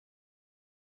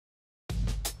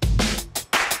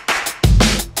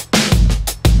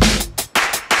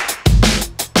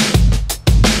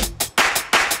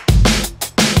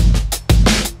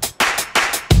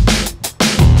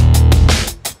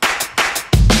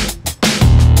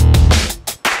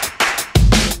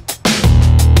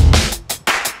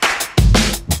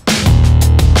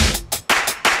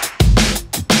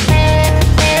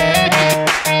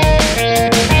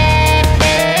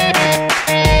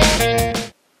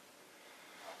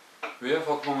Vi har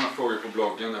fått många frågor på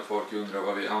bloggen där folk undrar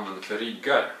vad vi använder för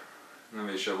riggar när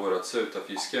vi kör vårat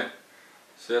sutarfiske.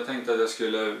 Så jag tänkte att jag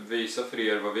skulle visa för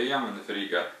er vad vi använder för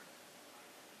riggar.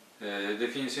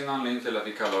 Det finns ju en anledning till att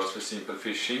vi kallar oss för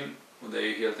SimpleFishing, och det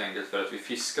är helt enkelt för att vi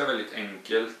fiskar väldigt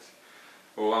enkelt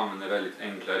och använder väldigt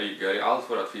enkla riggar i allt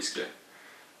vårat fiske.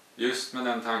 Just med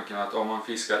den tanken att om man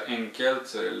fiskar enkelt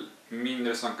så är det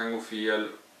mindre som kan gå fel,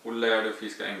 och lär du att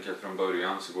fiska enkelt från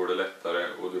början så går det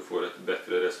lättare och du får ett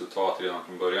bättre resultat redan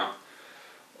från början.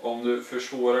 Om du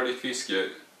försvårar ditt fiske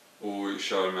och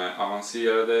kör med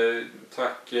avancerade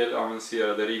tackle,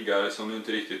 avancerade riggar som du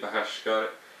inte riktigt behärskar,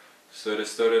 så är det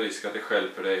större risk att det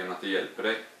stjälper dig än att det hjälper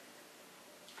dig.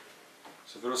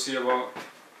 Så för att se vad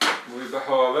vi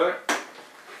behöver,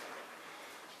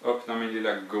 öppna min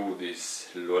lilla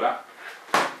godislåda.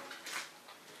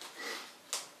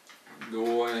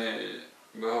 Då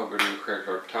behöver du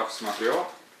självklart tafsmaterial.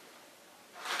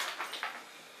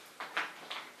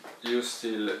 Just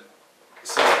till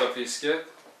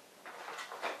sutarfisket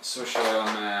så kör jag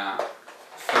med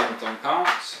 15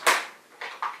 pounds.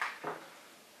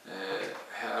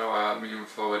 Här har jag min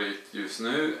favorit just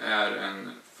nu, är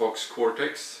en Fox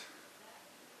Cortex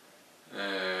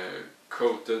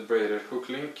coated braided hook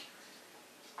link.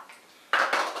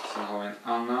 Sen har vi en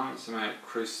annan som är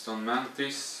Crystal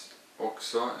Mantis,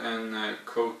 också en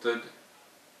coated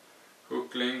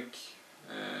hook link,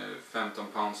 15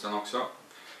 pounds den också.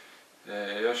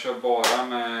 Jag kör bara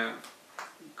med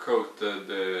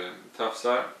coated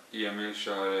tafsar. Emil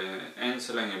kör än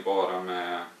så länge bara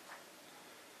med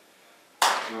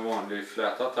vanlig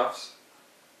flätad tafs.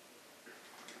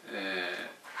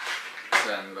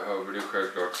 Sen behöver du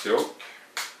självklart krok.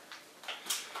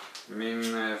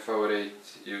 Min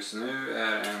favorit just nu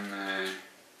är en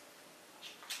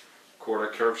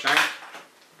Korda Curve Shank.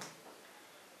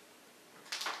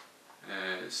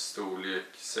 Storlek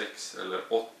 6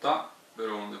 eller 8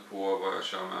 beroende på vad jag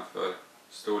kör med för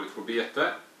storlek på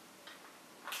bete.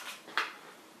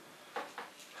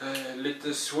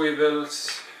 Lite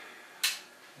swivels.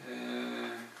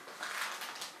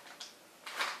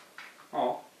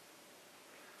 Ja.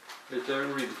 Lite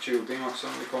rig också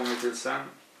om vi kommer till sen.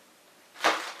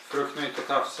 För att knyta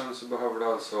tafsen så behöver du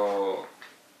alltså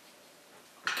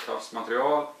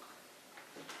tafsmaterial,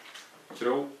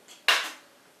 krok,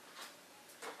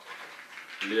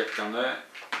 lekande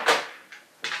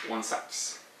och en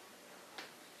sax.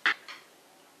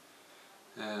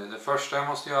 Det första jag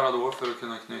måste göra då för att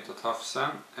kunna knyta tafsen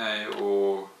är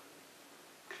att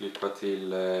klippa till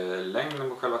längden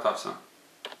på själva tafsen.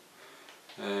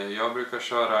 Jag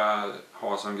brukar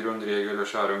ha som grundregel att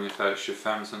köra ungefär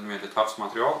 25 cm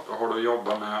tafsmaterial. Då har du att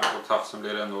jobba med och tafsen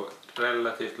blir ändå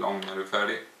relativt lång när du är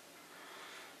färdig.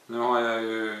 Nu har jag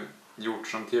ju gjort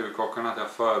som tv-kockarna att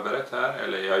jag förberett här,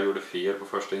 eller jag gjorde fel på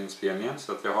första inspelningen,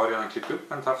 så att jag har redan klippt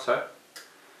upp en tafs här.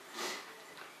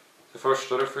 Det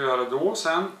första du får göra då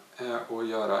sen är att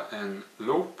göra en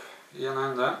loop i ena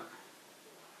änden.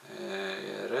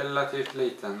 Relativt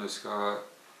liten,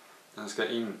 den ska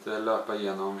inte löpa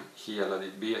igenom hela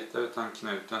ditt bete, utan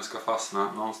knuten ska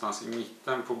fastna någonstans i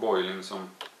mitten på boiling,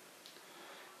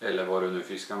 eller vad du nu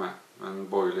fiskar med. Men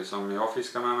boiling som jag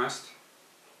fiskar med mest.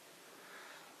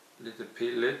 Lite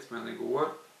pilligt, men det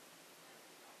går.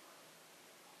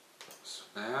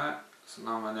 Sådär. Sen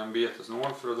använder jag en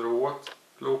betesnål för att dra åt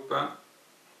loopen.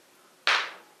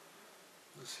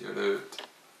 Så ser det ut.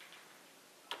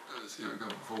 Jag ser jag kan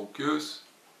få fokus.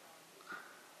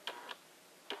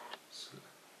 Så.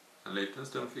 En liten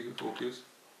stund fick vi fokus.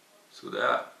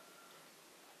 Sådär.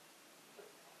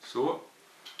 Så.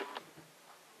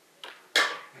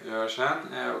 Det jag gör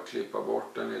sen är att klippa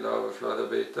bort den lilla överflödiga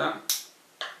biten.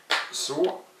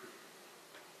 Så.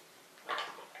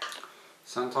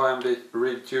 Sen tar jag en bit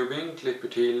rig tubing, klipper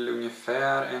till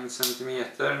ungefär 1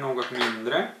 cm, något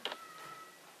mindre.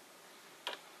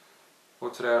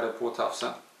 Och trär det på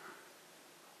tafsen.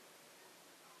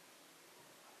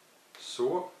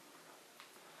 Så.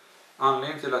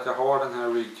 Anledningen till att jag har den här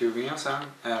rig tubingen sen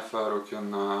är för att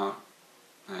kunna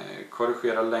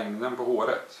korrigera längden på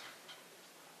håret.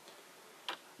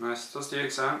 Nästa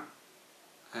steg sen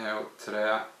är att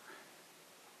trä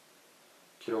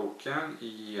kroken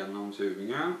igenom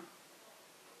tubingen.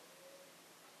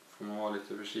 Får man vara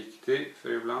lite försiktig, för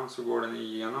ibland så går den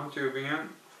igenom tubingen.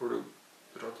 Får du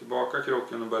dra tillbaka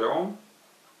kroken och börja om.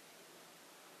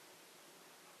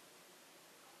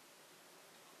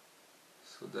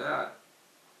 Så där.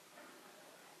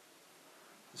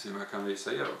 Se om jag kan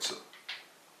visa er också.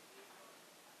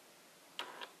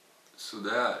 Så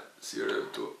där ser det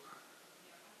ut då.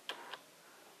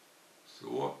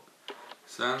 Så.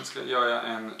 Sen ska jag göra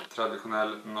en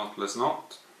traditionell knotless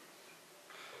knot.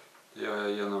 Det gör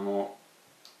jag genom att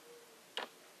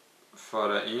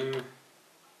föra in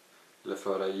eller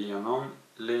föra igenom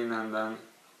linänden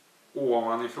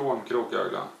ovanifrån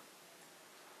kroköglan.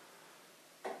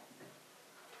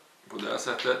 På det här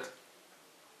sättet.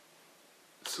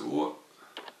 Så.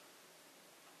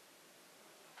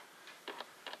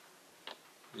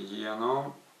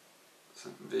 Igenom.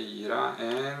 Sen vira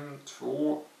 1,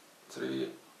 2, 3,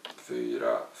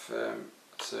 4, 5,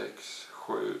 6,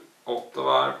 7, 8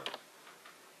 varv.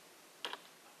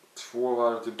 2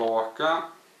 varv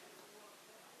tillbaka.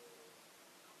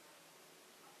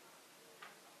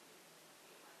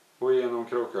 Och igenom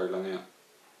kroköglan igen.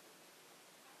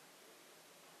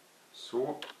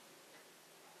 Så.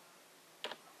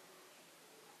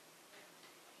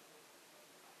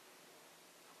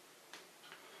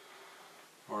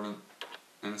 Har den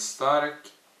en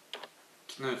stark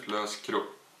knutlös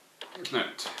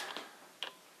knut.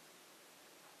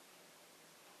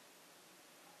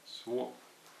 Så.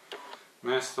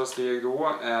 Nästa steg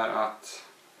då är att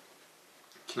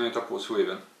knyta på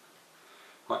sweven.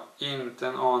 Har inte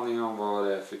en aning om vad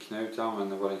det är för knut jag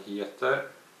använder, vad den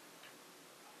heter.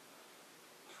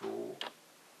 2,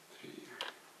 3.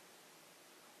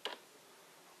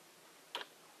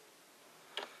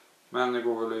 Men det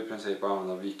går väl i princip att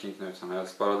använda vilken knut som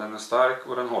helst, bara den är stark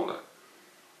och den håller.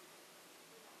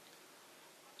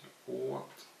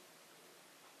 Åt.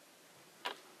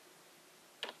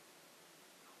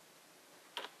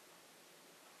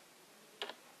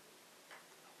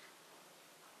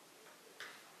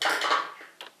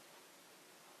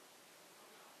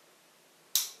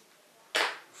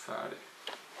 Färdig.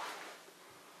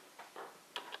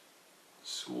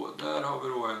 Så, där har vi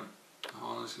då en...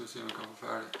 Ja, nu ska vi se om vi kan få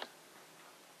färdig.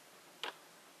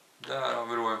 Där har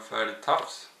vi då en färdig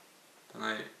tafs. Den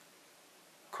är i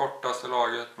kortaste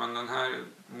laget, men den här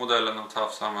modellen av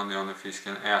tafs använder jag när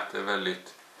fisken äter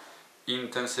väldigt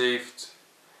intensivt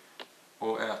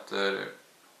och äter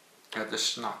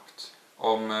snabbt.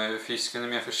 Om fisken är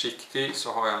mer försiktig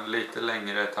så har jag en lite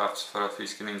längre tafs för att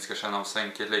fisken inte ska känna av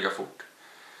sänket lika fort.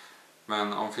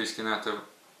 Men om fisken äter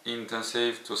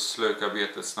intensivt och slukar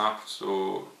betet snabbt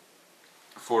så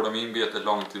får de in betet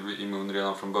långt i mun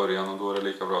redan från början, och då är det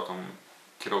lika bra att de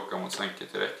krokar mot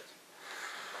sänket direkt.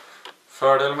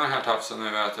 Fördelen med den här tafsen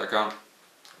nu är att jag kan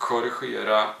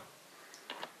korrigera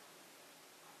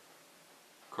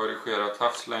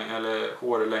tafslängden eller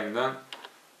hårlängden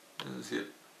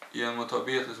genom att ta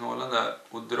betesnålen där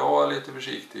och dra lite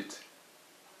försiktigt.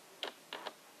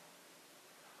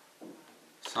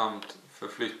 Samt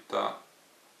förflytta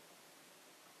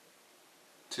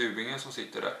tubingen som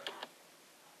sitter där.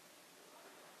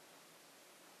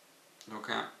 Då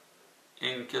kan jag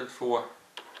enkelt få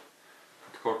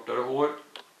ett kortare hår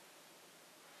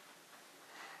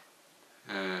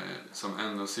som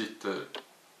ändå sitter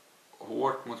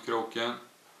hårt mot kroken.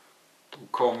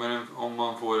 Och om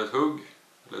man får ett hugg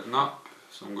eller ett napp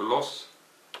som går loss,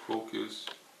 fokus,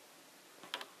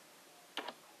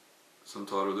 som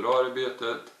tar och drar i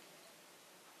betet,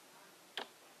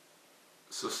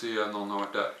 så ser jag att någon har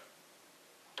varit där.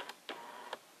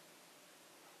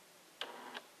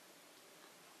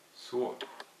 Så.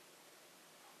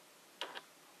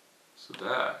 Så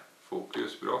där.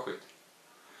 Fokus, bra skit.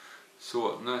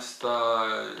 Så nästa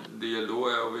del då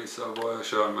är att visa vad jag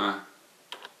kör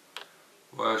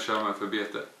med för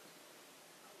bete.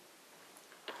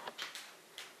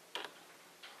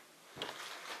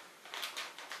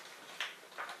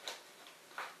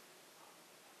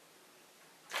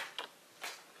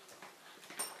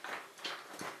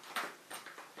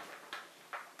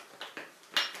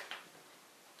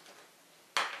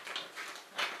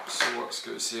 Så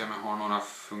ska vi se om jag har några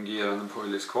fungerande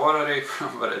pojlis kvar här i, för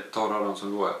de var rätt torra de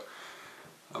som går.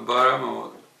 Jag börjar med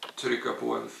att trycka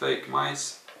på en fake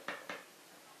majs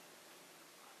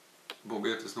på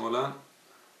betesnålen.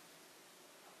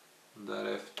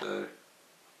 Därefter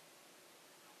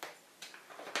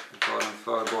tar en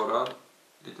förborrad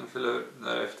liten filur,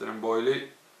 därefter en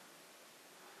boilie.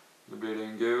 Då blir det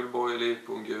en gul boilie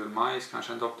på en gul majs,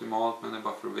 kanske inte optimalt, men det är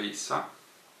bara för att visa.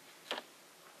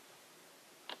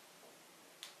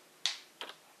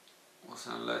 Och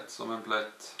sen lätt som en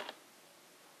plätt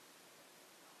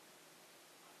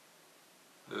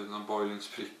utan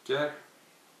boilingsprickor.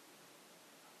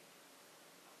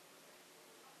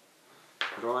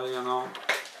 Dra igenom.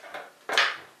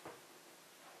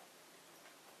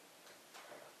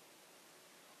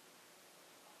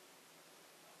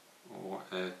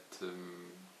 Och ett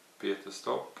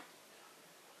betestopp.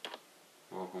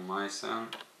 Och på majsen.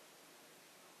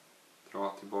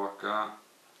 Dra tillbaka.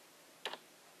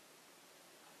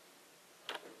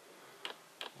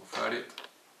 Och färdigt.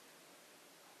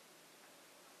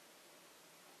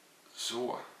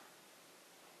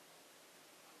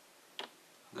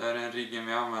 den riggen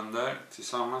vi använder.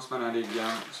 Tillsammans med den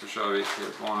riggen så kör vi ett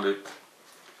helt vanligt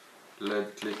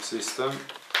LED-clip-system.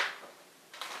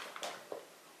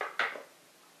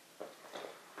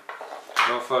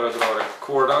 Jag föredrar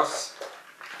Kordas.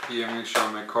 Emil kör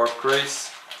med Carp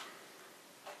Race.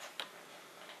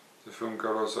 Det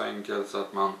funkar då så enkelt så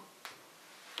att man...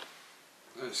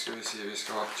 Nu ska vi se, vi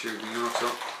ska ha tubingen också.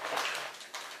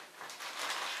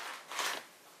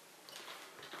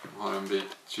 Jag har en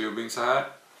bit tubing så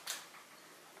här.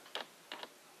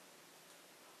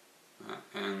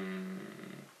 En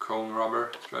cone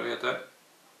rubber tror jag det heter.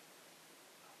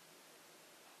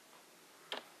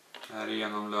 Här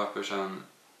igenom löper sedan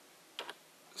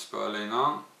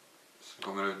spölinan som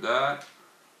kommer ut där.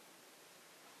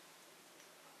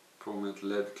 På med ett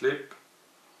LED-klipp.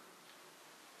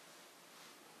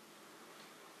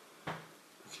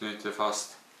 Knyter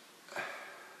fast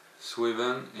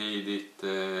swiveln i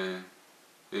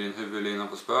din huvudlina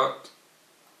på spöet.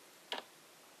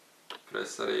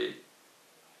 Pressar i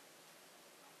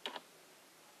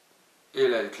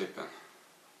LED-klippen.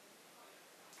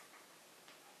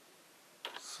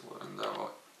 Så den där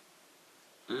var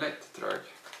lätt trög.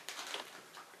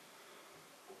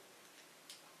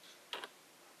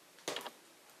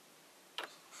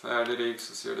 Färdig rigg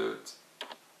så ser det ut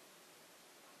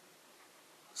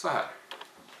så här.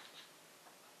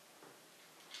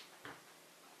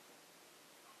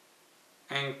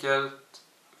 Enkelt,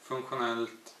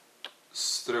 funktionellt,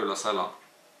 strular sällan.